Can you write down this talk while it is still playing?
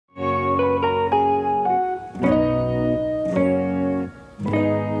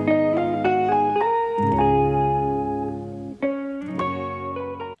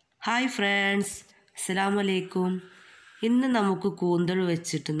Friends, അസ്സലാമു അലൈക്കും. ഇന്ന് നമുക്ക് കൂന്തൽ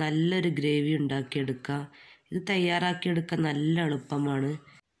വെച്ചിട്ട് നല്ലൊരു ഗ്രേവി ഉണ്ടാക്കിയെടുക്കാം. ഇത് തയ്യാറാക്കിയെടുക്കാൻ നല്ല എളുപ്പമാണ്.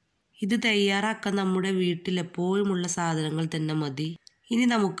 ഇത് തയ്യാറാക്കാൻ നമ്മുടെ വീട്ടിൽ എപ്പോഴുമുള്ള സാധനങ്ങൾ തന്നെ മതി. ഇനി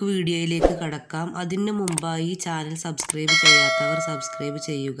നമുക്ക് വീഡിയോയിലേക്ക് കടക്കാം. അതിന് മുമ്പായി ചാനൽ സബ്സ്ക്രൈബ് ചെയ്യാത്തവർ സബ്സ്ക്രൈബ്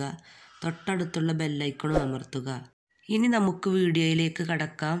ചെയ്യുക. തൊട്ടടുത്തുള്ള ബെല്ലൈക്കണും അമർത്തുക. ഇനി നമുക്ക് വീഡിയോയിലേക്ക്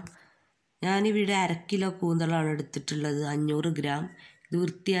കടക്കാം. ഞാനിവിടെ 1/2 കിലോ കൂന്തളാണ് എടുത്തിട്ടുള്ളത്, 500 ഗ്രാം. ഇത്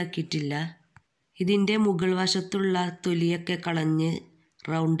വൃത്തിയാക്കിയിട്ടില്ല. ഇതിൻ്റെ മുകൾ വശത്തുള്ള തൊലിയൊക്കെ കളഞ്ഞ്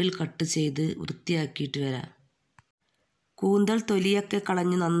റൗണ്ടിൽ കട്ട് ചെയ്ത് വൃത്തിയാക്കിയിട്ട് വരാം. കൂന്തൽ തൊലിയൊക്കെ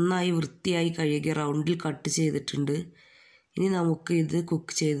കളഞ്ഞ് നന്നായി വൃത്തിയായി കഴുകി റൗണ്ടിൽ കട്ട് ചെയ്തിട്ടുണ്ട്. ഇനി നമുക്ക് ഇത്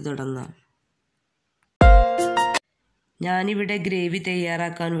കുക്ക് ചെയ്ത് തുടങ്ങാം. ഞാനിവിടെ ഗ്രേവി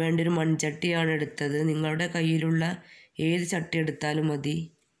തയ്യാറാക്കാൻ വേണ്ടി ഒരു മൺചട്ടിയാണ് എടുത്തത്. നിങ്ങളുടെ കയ്യിലുള്ള ഏത് ചട്ടി എടുത്താലും മതി.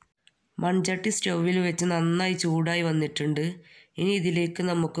 മൺചട്ടി സ്റ്റൗവിൽ വെച്ച് നന്നായി ചൂടായി വന്നിട്ടുണ്ട്. ഇനി ഇതിലേക്ക്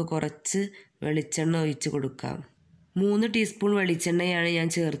നമുക്ക് കുറച്ച് വെളിച്ചെണ്ണ ഒഴിച്ച് കൊടുക്കാം. 3 ടീസ്പൂൺ വെളിച്ചെണ്ണയാണ് ഞാൻ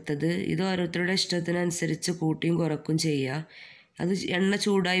ചേർത്തത്. ഇത് ഓരോരുത്തരുടെ ഇഷ്ടത്തിനനുസരിച്ച് കൂട്ടിയും കുറക്കും ചെയ്യാം. അത് എണ്ണ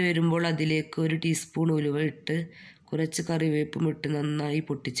ചൂടായി വരുമ്പോൾ അതിലേക്ക് 1 ടീസ്പൂൺ ഉലുവ ഇട്ട് കുറച്ച് കറിവേപ്പും ഇട്ട് നന്നായി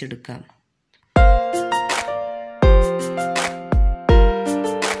പൊട്ടിച്ചെടുക്കാം.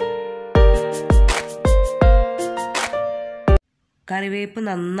 കറിവേപ്പ്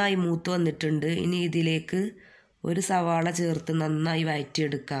നന്നായി മൂത്ത് വന്നിട്ടുണ്ട്. ഇനി ഇതിലേക്ക് 1 സവാള ചേർത്ത് നന്നായി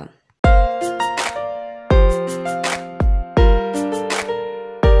വഴറ്റിയെടുക്കാം.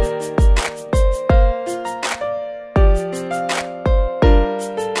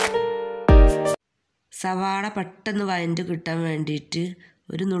 സവാള പെട്ടെന്ന് വഴണ്ട് കിട്ടാൻ വേണ്ടിയിട്ട്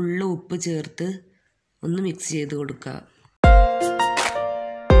 1 നുള്ളു ഉപ്പ് ചേർത്ത് ഒന്ന് മിക്സ് ചെയ്ത് കൊടുക്കുക.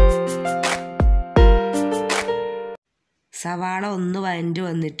 സവാള ഒന്ന് വഴണ്ട്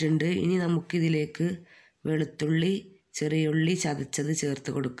വന്നിട്ടുണ്ട്. ഇനി നമുക്കിതിലേക്ക് വെളുത്തുള്ളി, ചെറിയുള്ളി ചതച്ചത് ചേർത്ത്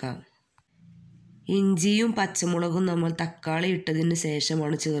കൊടുക്കാം. ഇഞ്ചിയും പച്ചമുളകും നമ്മൾ തക്കാളി ഇട്ടതിന്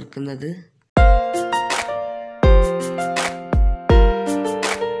ശേഷമാണ് ചേർക്കുന്നത്.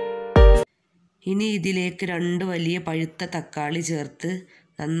 ഇനി ഇതിലേക്ക് 2 വലിയ പഴുത്ത തക്കാളി ചേർത്ത്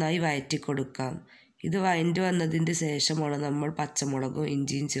നന്നായി വഴറ്റി കൊടുക്കാം. ഇത് വഴണ്ട് വന്നതിന് ശേഷമാണ് നമ്മൾ പച്ചമുളകും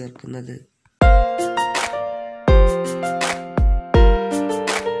ഇഞ്ചിയും ചേർക്കുന്നത്.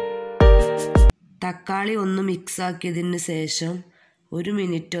 തക്കാളി ഒന്ന് മിക്സ് ആക്കിയതിന് ശേഷം 1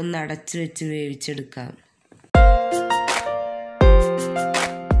 മിനിറ്റ് ഒന്ന് അടച്ചു വെച്ച് വേവിച്ചെടുക്കാം.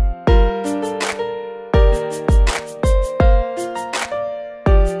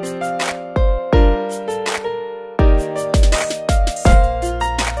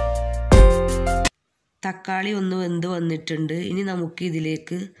 തക്കാളി ഒന്ന് വെന്ത് വന്നിട്ടുണ്ട്. ഇനി നമുക്ക്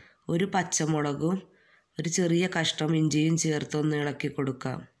ഇതിലേക്ക് 1 പച്ചമുളകും 1 ചെറിയ കഷ്ണം ഇഞ്ചിയും ചേർത്ത് ഒന്ന് ഇളക്കി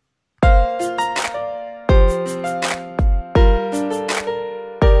കൊടുക്കാം.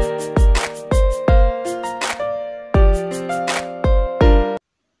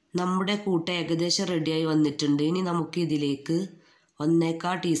 നമ്മുടെ കൂട്ട് ഏകദേശം റെഡിയായി വന്നിട്ടുണ്ട്. ഇനി നമുക്ക് ഇതിലേക്ക്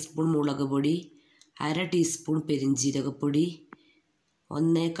 1/4 ടീസ്പൂൺ മുളക് പൊടി, 1/2 ടീസ്പൂൺ പെരിഞ്ജീരകപ്പൊടി,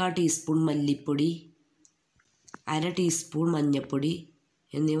 1/4 ടീസ്പൂൺ മല്ലിപ്പൊടി, 1/2 ടീസ്പൂൺ മഞ്ഞൾപ്പൊടി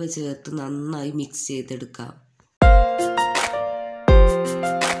എന്നിവ ചേർത്ത് നന്നായി മിക്സ് ചെയ്തെടുക്കാം.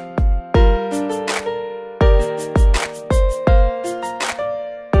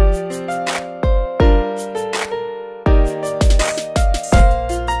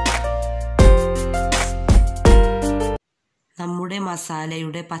 നമ്മുടെ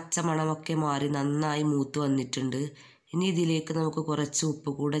മസാലയുടെ പച്ചമണമൊക്കെ മാറി നന്നായി മൂത്ത് വന്നിട്ടുണ്ട്. ഇനി ഇതിലേക്ക് നമുക്ക് കുറച്ച്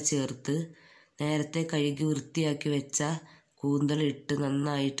ഉപ്പ് കൂടെ ചേർത്ത് നേരത്തെ കഴുകി വൃത്തിയാക്കി വെച്ച കൂന്തൽ ഇട്ട്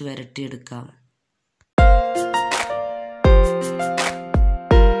നന്നായിട്ട് വരട്ടിയെടുക്കാം.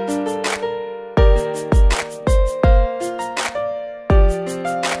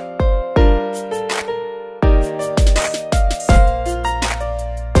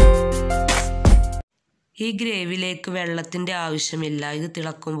 ഈ ഗ്രേവിയിലേക്ക് വെള്ളത്തിൻ്റെ ആവശ്യമില്ല. ഇത്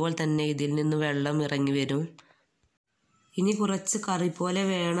തിളക്കുമ്പോൾ തന്നെ ഇതിൽ നിന്ന് വെള്ളം ഇറങ്ങി വരും. ഇനി കുറച്ച് കറി പോലെ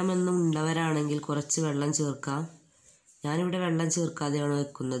വേണമെന്നുള്ളവരാണെങ്കിൽ കുറച്ച് വെള്ളം ചേർക്കാം. ഞാനിവിടെ വെള്ളം ചേർക്കാതെയാണ്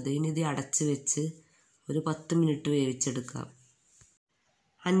വെക്കുന്നത്. ഇനി ഇത് അടച്ച് വെച്ച് 10 മിനിറ്റ് വേവിച്ചെടുക്കാം.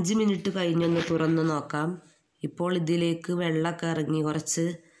 5 മിനിറ്റ് കഴിഞ്ഞൊന്ന് തുറന്ന് നോക്കാം. ഇപ്പോൾ ഇതിലേക്ക് വെള്ളമൊക്കെ ഇറങ്ങി കുറച്ച്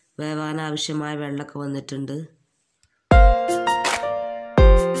വേവാൻ ആവശ്യമായ വെള്ളമൊക്കെ വന്നിട്ടുണ്ട്.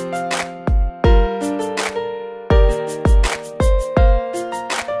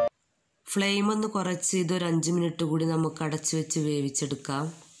 ഫ്ലെയിം ഒന്ന് കുറച്ച് ഇതൊരു 5 മിനിറ്റ് കൂടി നമുക്ക് അടച്ചു വെച്ച് വേവിച്ചെടുക്കാം.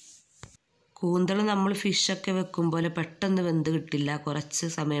 കൂന്തൽ നമ്മൾ ഫിഷൊക്കെ വെക്കും പോലെ പെട്ടെന്ന് വെന്ത് കിട്ടില്ല, കുറച്ച്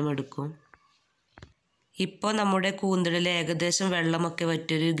സമയമെടുക്കും. ഇപ്പോൾ നമ്മുടെ കൂന്തളിൽ ഏകദേശം വെള്ളമൊക്കെ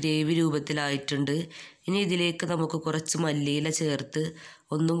വറ്റൊരു ഗ്രേവി രൂപത്തിലായിട്ടുണ്ട്. ഇനി ഇതിലേക്ക് നമുക്ക് കുറച്ച് മല്ലിയില ചേർത്ത്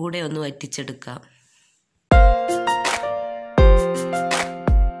ഒന്നും കൂടെ ഒന്ന് വറ്റിച്ചെടുക്കാം.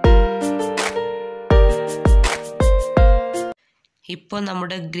 ഇപ്പോൾ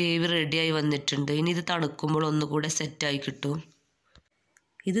നമ്മുടെ ഗ്രേവി റെഡിയായി വന്നിട്ടുണ്ട്. ഇനി ഇത് തണുക്കുമ്പോൾ ഒന്നുകൂടെ സെറ്റായി കിട്ടും.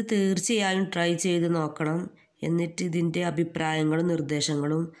 ഇത് തീർച്ചയായും ട്രൈ ചെയ്ത് നോക്കണം. എന്നിട്ട് ഇതിൻ്റെ അഭിപ്രായങ്ങളും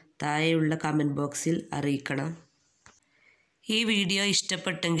നിർദ്ദേശങ്ങളും താഴെയുള്ള കമൻറ്റ് ബോക്സിൽ അറിയിക്കണം. ഈ വീഡിയോ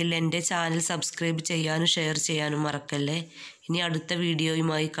ഇഷ്ടപ്പെട്ടെങ്കിൽ എൻ്റെ ചാനൽ സബ്സ്ക്രൈബ് ചെയ്യാനും ഷെയർ ചെയ്യാനും മറക്കല്ലേ. ഇനി അടുത്ത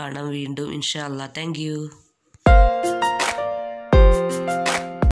വീഡിയോയുമായി കാണാം വീണ്ടും ഇൻഷാ അല്ലാ. Thank you.